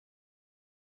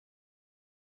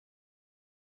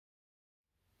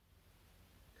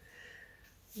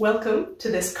Welcome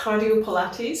to this Cardio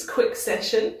Pilates quick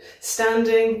session,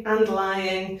 standing and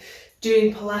lying,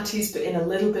 doing Pilates but in a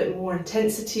little bit more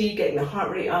intensity, getting the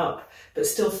heart rate up, but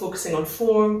still focusing on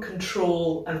form,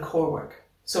 control and core work.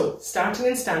 So starting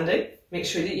and standing, make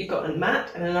sure that you've got a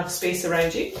mat and enough space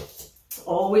around you.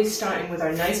 Always starting with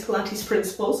our nice Pilates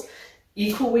principles,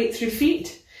 equal weight through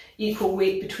feet, equal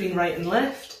weight between right and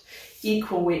left,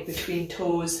 equal weight between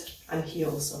toes and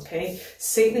heels, okay?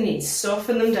 Sink the knees,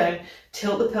 soften them down,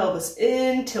 tilt the pelvis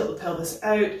in, tilt the pelvis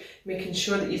out, making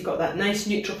sure that you've got that nice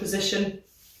neutral position,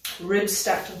 ribs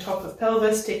stacked on top of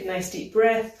pelvis. Take a nice deep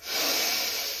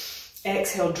breath.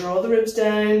 Exhale, draw the ribs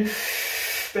down,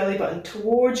 belly button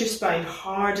towards your spine,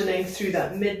 hardening through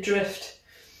that midriff.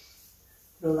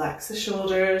 Relax the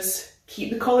shoulders,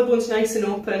 keep the collarbones nice and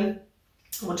open.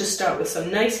 We'll just start with some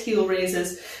nice heel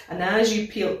raises, and as you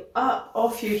peel up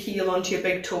off your heel onto your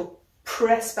big toe,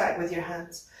 press back with your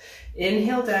hands.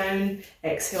 Inhale down,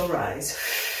 exhale rise.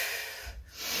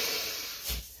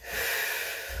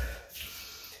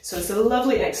 So it's a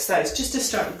lovely exercise just to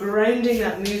start grounding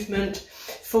that movement,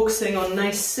 focusing on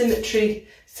nice symmetry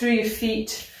through your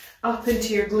feet, up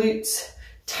into your glutes,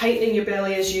 tightening your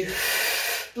belly as you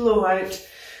blow out,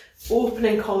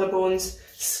 opening collarbones,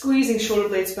 squeezing shoulder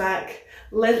blades back,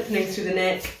 lengthening through the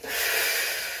neck.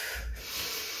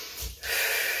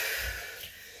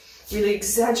 Really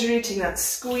exaggerating that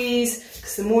squeeze,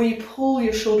 because the more you pull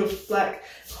your shoulders back,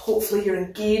 hopefully you're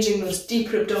engaging those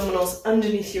deeper abdominals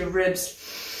underneath your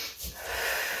ribs.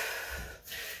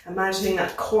 Imagining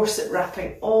that corset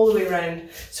wrapping all the way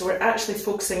around. So we're actually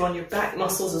focusing on your back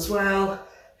muscles as well.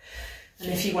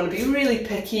 And if you want to be really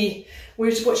picky,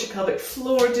 what's your pelvic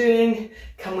floor doing?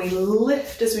 Can we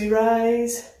lift as we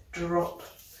rise? Drop,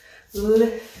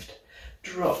 lift,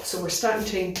 drop. So we're starting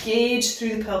to engage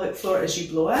through the pelvic floor as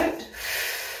you blow out.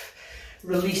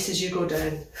 Release as you go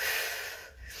down.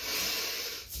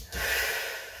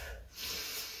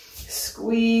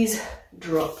 Squeeze,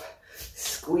 drop,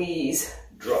 squeeze,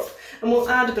 drop. And we'll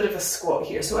add a bit of a squat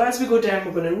here. So as we go down,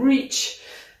 we're going to reach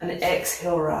and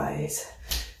exhale, rise.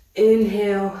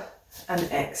 Inhale and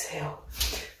exhale.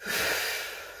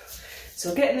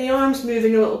 So getting the arms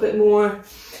moving a little bit more,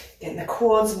 getting the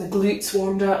quads and the glutes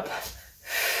warmed up.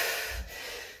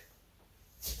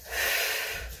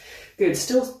 Good,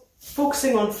 still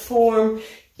focusing on form,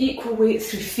 equal weight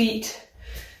through feet,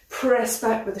 press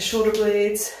back with the shoulder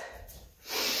blades.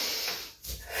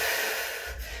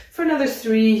 For another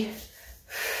 3,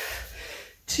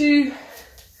 2,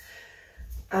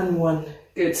 and 1.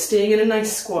 Good, staying in a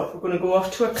nice squat. We're going to go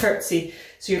off to a curtsy.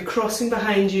 So you're crossing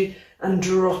behind you and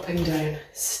dropping down.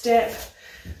 Step.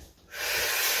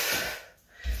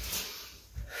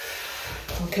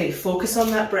 Okay, focus on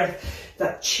that breath.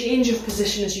 That change of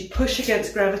position as you push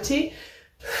against gravity.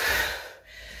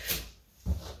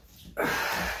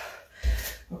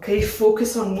 Okay,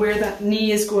 focus on where that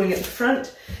knee is going at the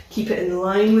front. Keep it in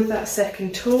line with that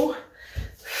second toe.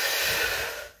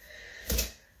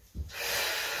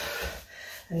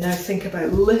 And now think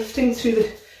about lifting through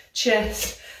the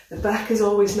chest. The back is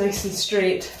always nice and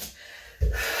straight.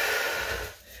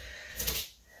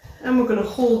 And we're going to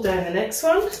hold down the next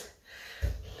one.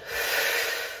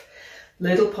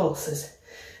 Little pulses.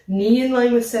 Knee in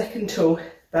line with second toe.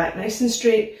 Back nice and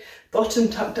straight. Bottom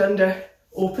tucked under.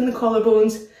 Open the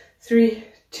collarbones. 3,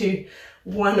 2,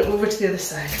 1. Over to the other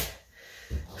side.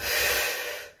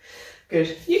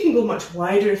 Good. You can go much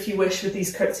wider if you wish with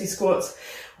these curtsy squats,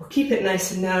 or keep it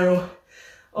nice and narrow.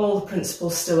 All the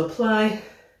principles still apply.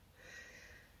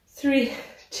 3,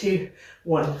 2,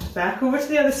 1. Back over to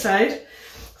the other side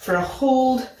for a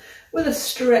hold with a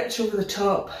stretch over the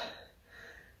top.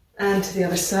 And to the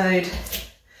other side,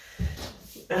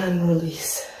 and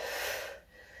release.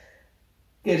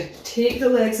 Good, take the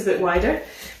legs a bit wider.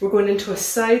 We're going into a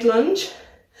side lunge,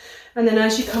 and then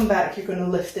as you come back, you're going to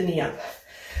lift the knee up.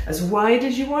 As wide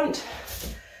as you want,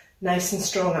 nice and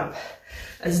strong up.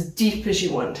 As deep as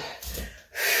you want.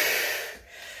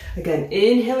 Again,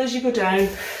 inhale as you go down,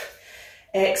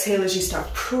 exhale as you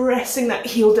start pressing that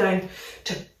heel down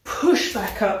to push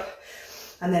back up,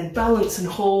 and then balance and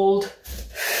hold.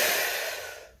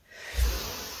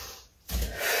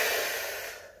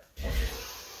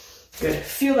 Good.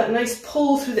 Feel that nice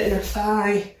pull through the inner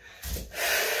thigh.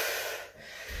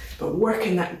 But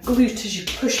working that glute as you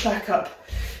push back up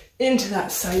into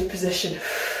that side position.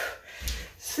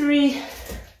 3,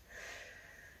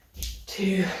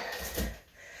 2,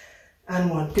 and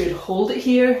 1. Good. Hold it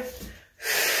here.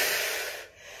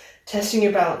 Testing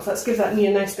your balance. Let's give that knee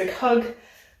a nice big hug. And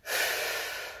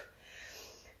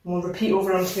we'll repeat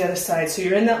over onto the other side. So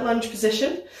you're in that lunge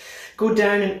position. Go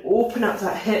down and open up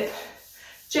that hip.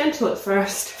 Gentle at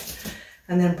first,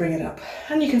 and then bring it up.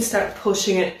 And you can start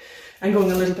pushing it and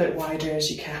going a little bit wider as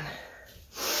you can.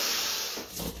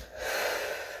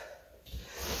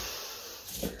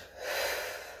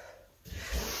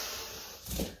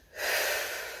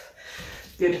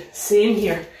 Good, same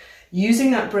here.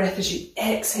 Using that breath as you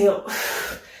exhale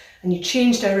and you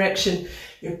change direction,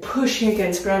 you're pushing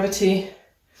against gravity.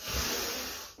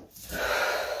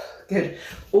 Good,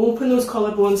 open those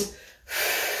collarbones.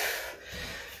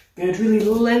 Good, really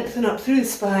lengthen up through the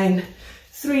spine.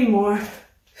 3 more.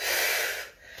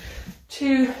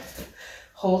 2,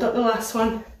 hold up the last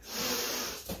one.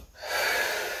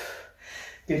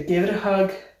 Good, give it a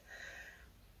hug.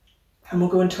 And we'll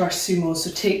go into our sumo. So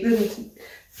take the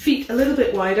feet a little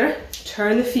bit wider,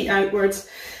 turn the feet outwards,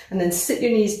 and then sit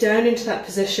your knees down into that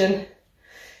position.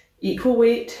 Equal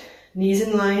weight, knees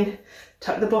in line,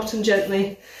 tuck the bottom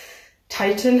gently,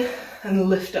 tighten and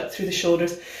lift up through the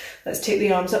shoulders. Let's take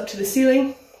the arms up to the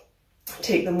ceiling,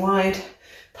 take them wide,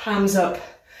 palms up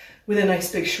with a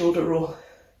nice big shoulder roll.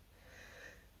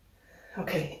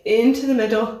 Okay, into the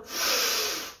middle,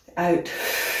 out.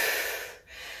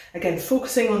 Again,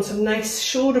 focusing on some nice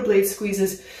shoulder blade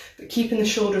squeezes, but keeping the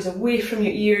shoulders away from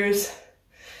your ears.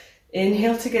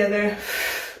 Inhale together,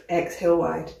 exhale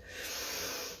wide.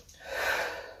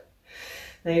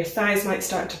 Now your thighs might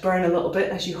start to burn a little bit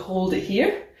as you hold it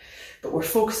here, but we're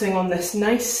focusing on this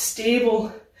nice,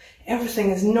 stable, everything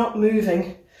is not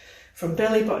moving from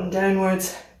belly button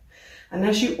downwards. And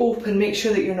as you open, make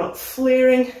sure that you're not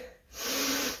flaring.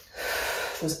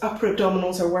 Those upper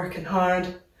abdominals are working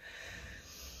hard.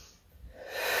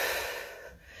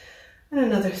 And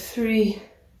another 3,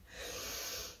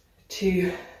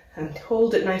 2, and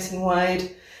hold it nice and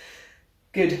wide.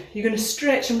 Good. You're going to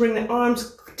stretch and bring the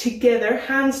arms together,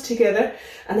 hands together,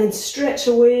 and then stretch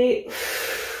away.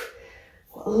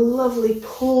 What a lovely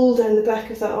pull down the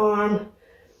back of that arm.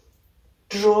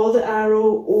 Draw the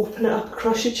arrow, open it up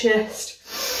across your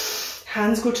chest.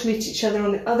 Hands go to meet each other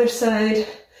on the other side,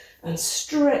 and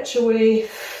stretch away.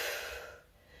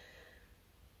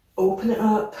 Open it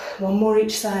up, 1 more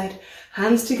each side.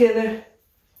 Hands together,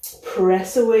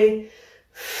 press away.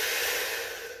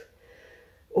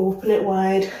 Open it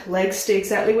wide, legs stay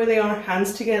exactly where they are,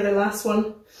 hands together, last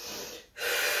one.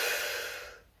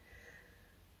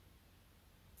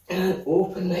 And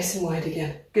open nice and wide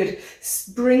again. Good.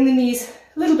 Bring the knees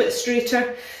a little bit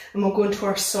straighter and we'll go into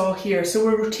our saw here. So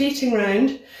we're rotating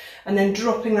round and then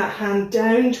dropping that hand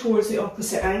down towards the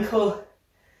opposite ankle.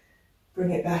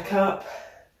 Bring it back up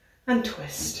and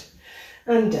twist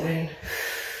and down.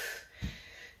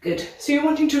 Good. So you're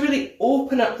wanting to really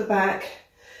open up the back.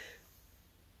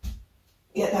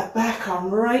 Get that back arm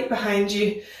right behind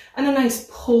you and a nice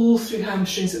pull through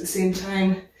hamstrings at the same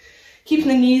time. Keeping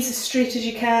the knees as straight as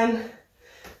you can.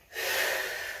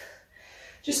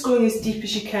 Just going as deep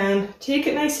as you can. Take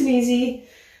it nice and easy.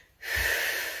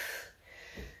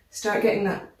 Start getting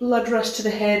that blood rush to the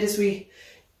head as we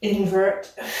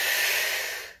invert.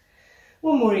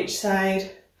 1 more each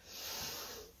side.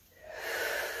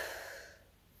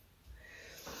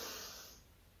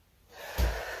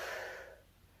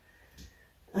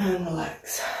 And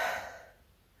relax.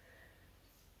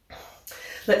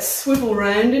 Let's swivel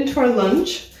round into our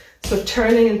lunge. So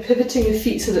turning and pivoting the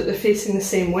feet so that they're facing the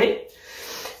same way.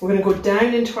 We're going to go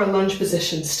down into our lunge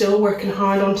position, still working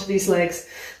hard onto these legs.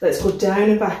 Let's go down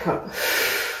and back up.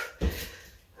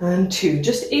 And 2,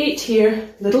 just 8 here,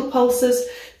 little pulses,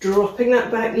 dropping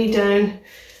that back knee down.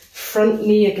 Front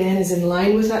knee again is in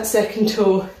line with that second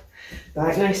toe.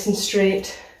 Back nice and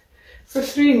straight. For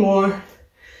 3 more.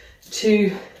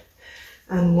 2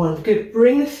 and 1. Good.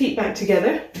 Bring the feet back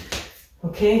together.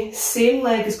 Okay, same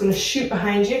leg is going to shoot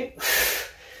behind you.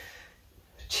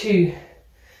 2,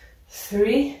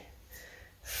 3,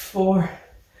 4,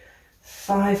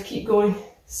 5. Keep going.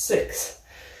 6,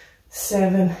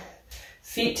 7.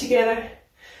 Feet together.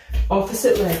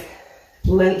 Opposite leg.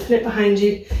 Lengthen it behind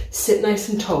you. Sit nice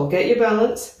and tall. Get your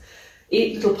balance.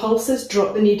 8 little pulses.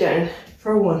 Drop the knee down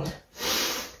for 1,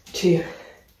 2,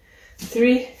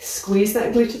 3, squeeze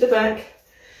that glute at the back.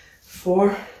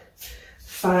 4,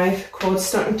 5, quads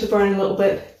starting to burn a little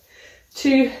bit.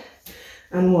 2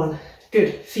 and 1.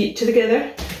 Good. Feet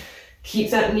together. Keep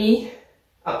that knee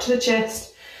up to the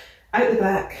chest, out the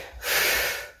back.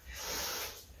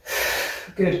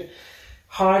 Good.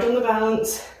 Hard on the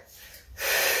balance.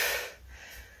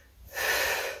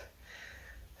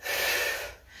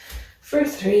 For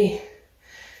 3,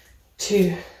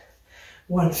 2,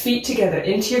 1. Feet together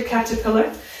into your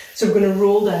caterpillar. So we're going to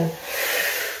roll down.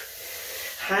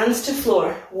 Hands to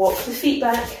floor. Walk the feet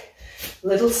back.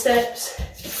 Little steps.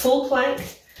 Full plank.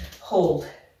 Hold.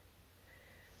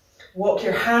 Walk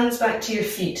your hands back to your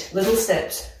feet, little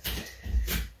steps.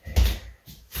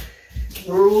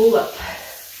 Roll up.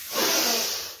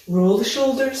 Roll the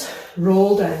shoulders,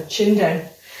 roll down, chin down.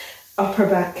 Upper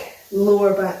back,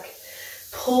 lower back.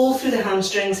 Pull through the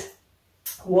hamstrings.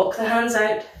 Walk the hands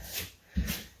out.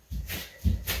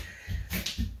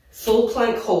 Full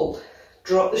plank hold.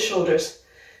 Drop the shoulders.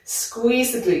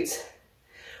 Squeeze the glutes.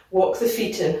 Walk the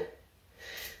feet in.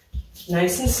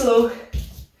 Nice and slow.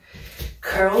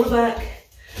 Curl the back.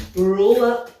 Roll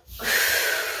up.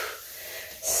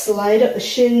 Slide up the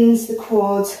shins, the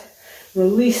quads.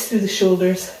 Release through the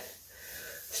shoulders.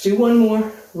 Let's do one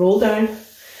more. Roll down.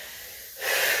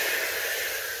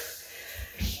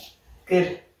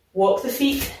 Good. Walk the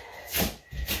feet.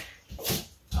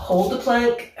 Hold the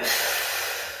plank.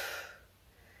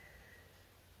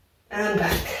 And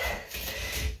back.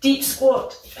 Deep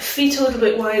squat. Feet a little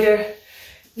bit wider.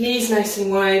 Knees nice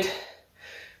and wide.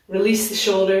 Release the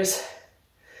shoulders.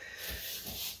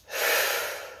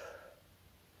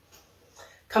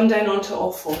 Come down onto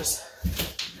all fours.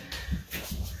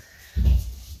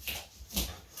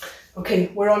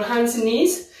 Okay, we're on hands and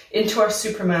knees into our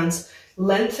Supermans.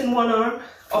 Lengthen one arm,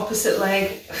 opposite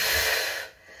leg.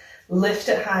 Lift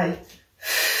it high.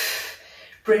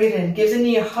 Bring it in. Give the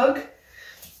knee a hug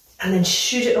and then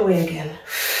shoot it away again.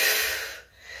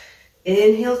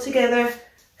 Inhale together.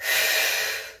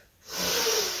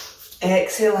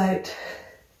 Exhale out.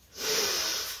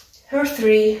 Or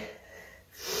 3,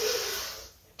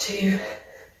 2,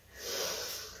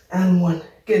 and 1.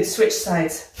 Good, switch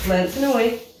sides. Lengthen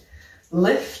away,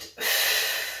 lift,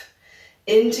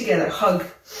 in together, hug,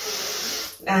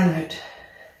 and out.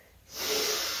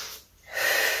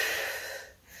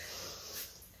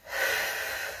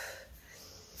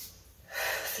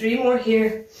 Three more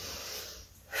here.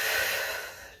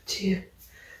 2,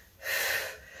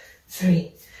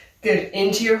 3. Good,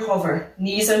 into your hover,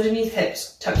 knees underneath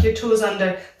hips, tuck your toes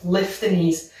under, lift the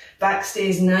knees. Back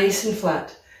stays nice and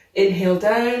flat. Inhale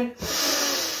down,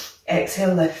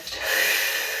 exhale lift.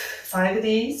 5 of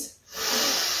these.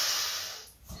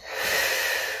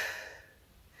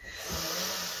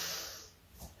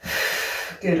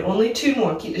 Good, only 2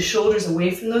 more. Keep the shoulders away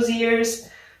from those ears.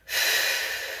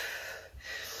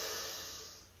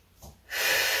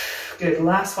 Good,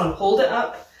 last one, hold it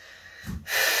up.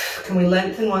 Can we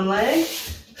lengthen one leg?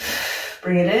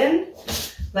 Bring it in.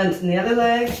 Lengthen the other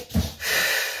leg.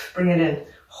 Bring it in.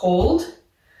 Hold.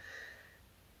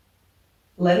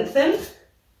 Lengthen.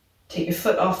 Take your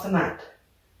foot off the mat.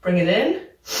 Bring it in.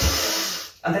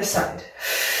 Other side.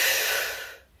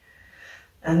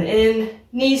 And in.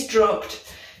 Knees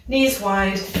dropped. Knees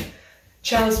wide.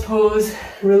 Child's pose.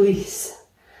 Release.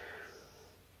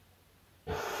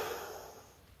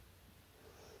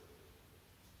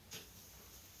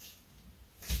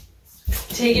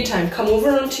 Take your time. Come over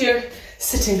onto your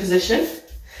sitting position.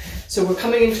 So we're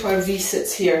coming into our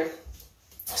V-sits here.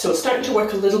 So it's starting to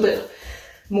work a little bit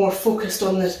more focused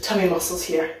on the tummy muscles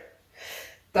here.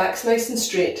 Back's nice and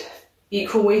straight.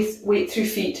 Equal weight through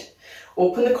feet.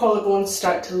 Open the collarbones,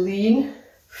 start to lean.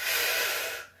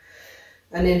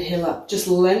 And inhale up. Just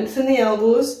lengthen the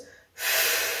elbows.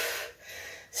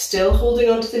 Still holding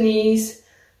onto the knees.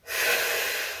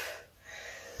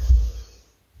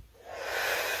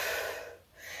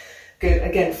 Good.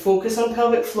 Again, focus on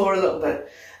pelvic floor a little bit.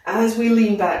 As we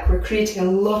lean back, we're creating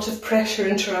a lot of pressure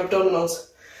into our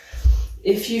abdominals.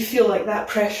 If you feel like that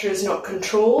pressure is not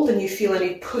controlled and you feel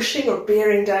any pushing or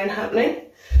bearing down happening,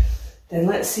 then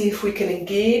let's see if we can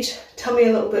engage tummy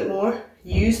a little bit more.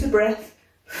 Use the breath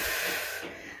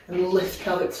and lift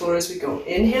pelvic floor as we go.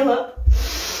 Inhale up,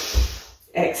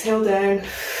 exhale down,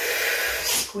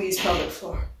 squeeze pelvic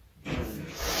floor.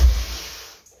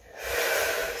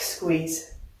 Squeeze.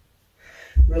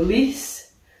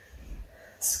 Release,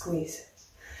 squeeze.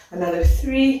 Another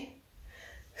 3,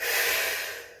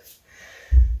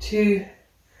 2,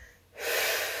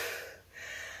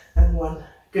 and 1.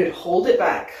 Good, hold it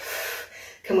back.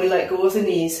 Can we let go of the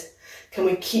knees? Can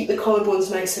we keep the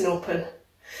collarbones nice and open?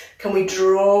 Can we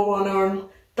draw one arm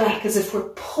back as if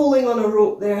we're pulling on a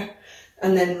rope there,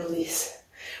 and then release?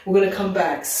 We're going to come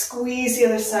back, squeeze the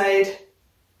other side,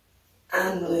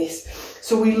 and release.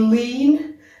 So we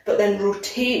lean, but then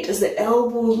rotate as the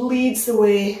elbow leads the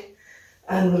way,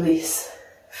 and release.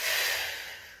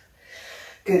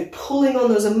 Good, pulling on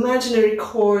those imaginary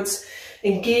cords,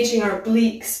 engaging our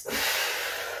obliques.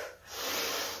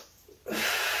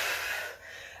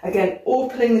 Again,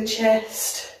 opening the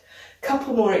chest,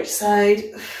 couple more each side.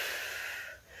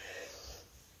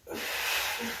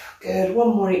 Good, one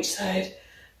more each side.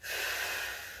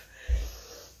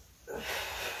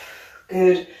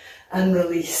 Good, and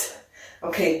release.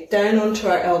 Okay, down onto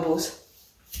our elbows.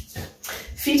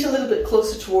 Feet a little bit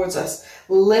closer towards us.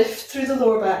 Lift through the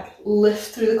lower back,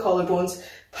 lift through the collarbones,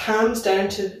 palms down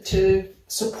to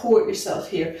support yourself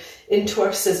here into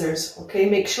our scissors. Okay,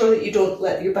 make sure that you don't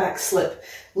let your back slip.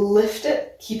 Lift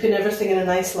it, keeping everything in a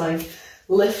nice line.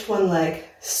 Lift one leg,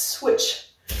 switch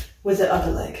with the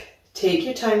other leg. Take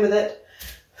your time with it.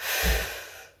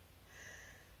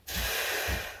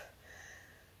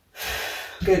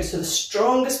 Good, so the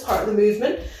strongest part of the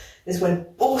movement is when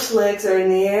both legs are in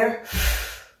the air.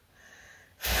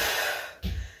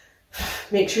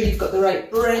 Make sure you've got the right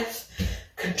breath.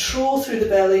 Control through the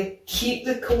belly. Keep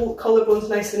the collarbones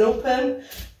nice and open.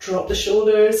 Drop the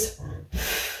shoulders.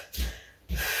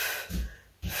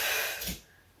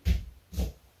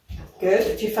 Good,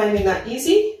 if you're finding that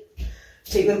easy,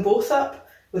 take them both up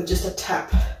with just a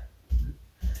tap.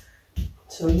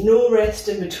 So no rest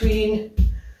in between.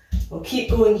 We'll keep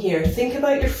going here. Think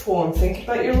about your form. Think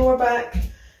about your lower back,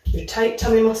 your tight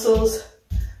tummy muscles.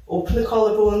 Open the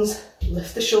collarbones,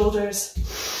 lift the shoulders.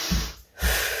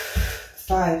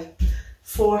 5,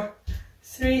 4,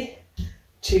 3,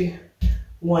 2,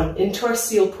 1. Into our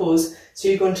seal pose. So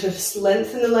you're going to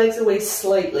lengthen the legs away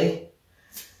slightly.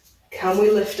 Can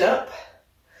we lift up?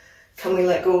 Can we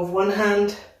let go of one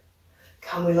hand?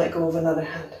 Can we let go of another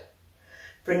hand?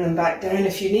 Bring them back down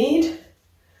if you need.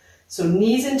 So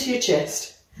knees into your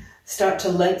chest. Start to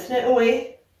lengthen it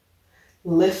away.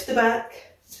 Lift the back.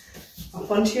 Up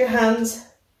onto your hands.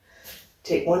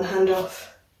 Take one hand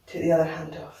off. Take the other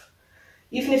hand off.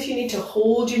 Even if you need to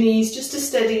hold your knees just to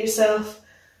steady yourself.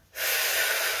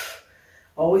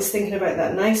 Always thinking about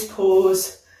that nice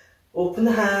pose. Open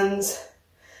the hands.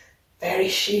 Very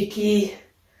shaky.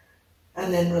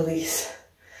 And then release.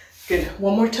 Good.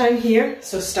 One more time here.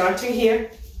 So starting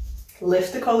here.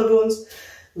 Lift the collarbones.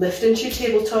 Lift into your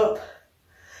tabletop.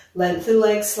 Lengthen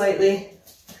legs slightly.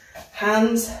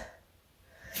 Hands.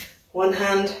 One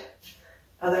hand.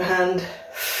 Other hand.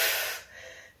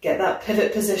 Get that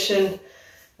pivot position.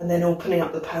 And then opening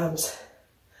up the palms.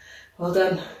 Well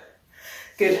done.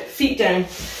 Good. Feet down.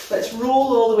 Let's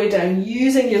roll all the way down.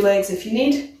 Using your legs if you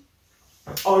need.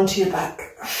 Onto your back.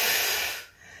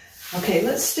 Okay,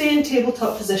 let's stay in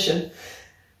tabletop position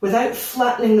without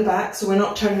flattening the back, so we're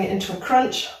not turning it into a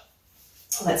crunch.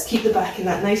 Let's keep the back in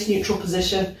that nice neutral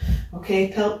position. Okay,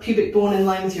 pubic bone in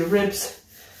line with your ribs,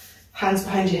 hands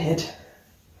behind your head.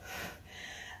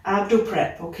 Abdo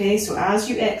prep, okay, so as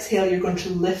you exhale, you're going to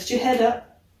lift your head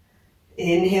up,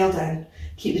 inhale down.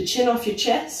 Keep the chin off your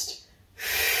chest.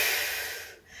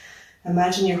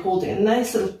 Imagine you're holding a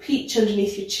nice little peach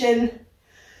underneath your chin.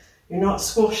 You're not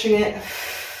squashing it.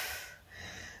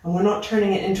 And we're not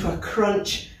turning it into a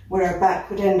crunch where our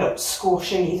back would end up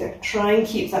squashing either. Try and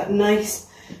keep that nice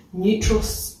neutral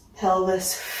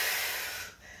pelvis.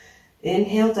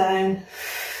 Inhale down,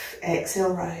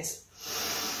 exhale rise.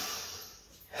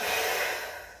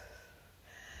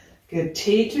 Good,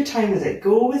 take your time with it.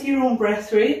 Go with your own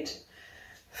breath rate.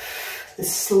 The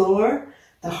slower,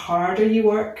 the harder you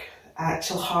work, the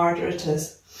actual harder it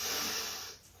is.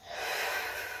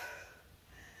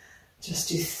 Just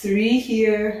do 3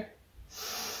 here.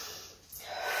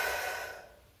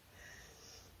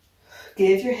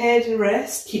 Give your head a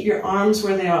rest. Keep your arms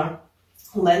where they are.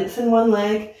 Lengthen one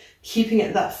leg, keeping it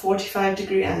at that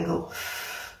 45-degree angle.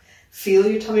 Feel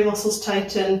your tummy muscles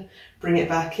tighten. Bring it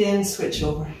back in, switch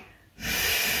over.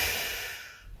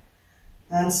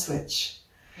 And switch.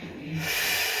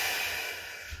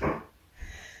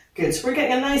 Good, so we're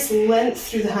getting a nice length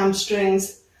through the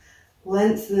hamstrings.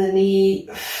 Lengthen the knee.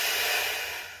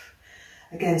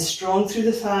 Again, strong through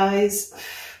the thighs,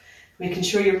 making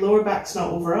sure your lower back's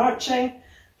not overarching.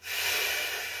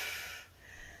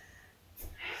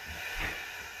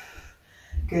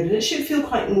 Good, and it should feel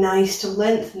quite nice to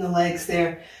lengthen the legs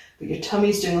there, but your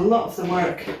tummy's doing a lot of the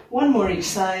work. One more each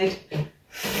side,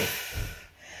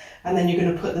 and then you're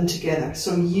going to put them together.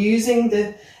 So using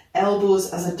the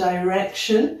elbows as a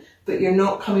direction, but you're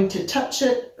not coming to touch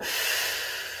it.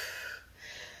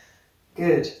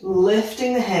 Good.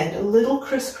 Lifting the head, a little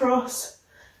crisscross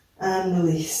and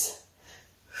release.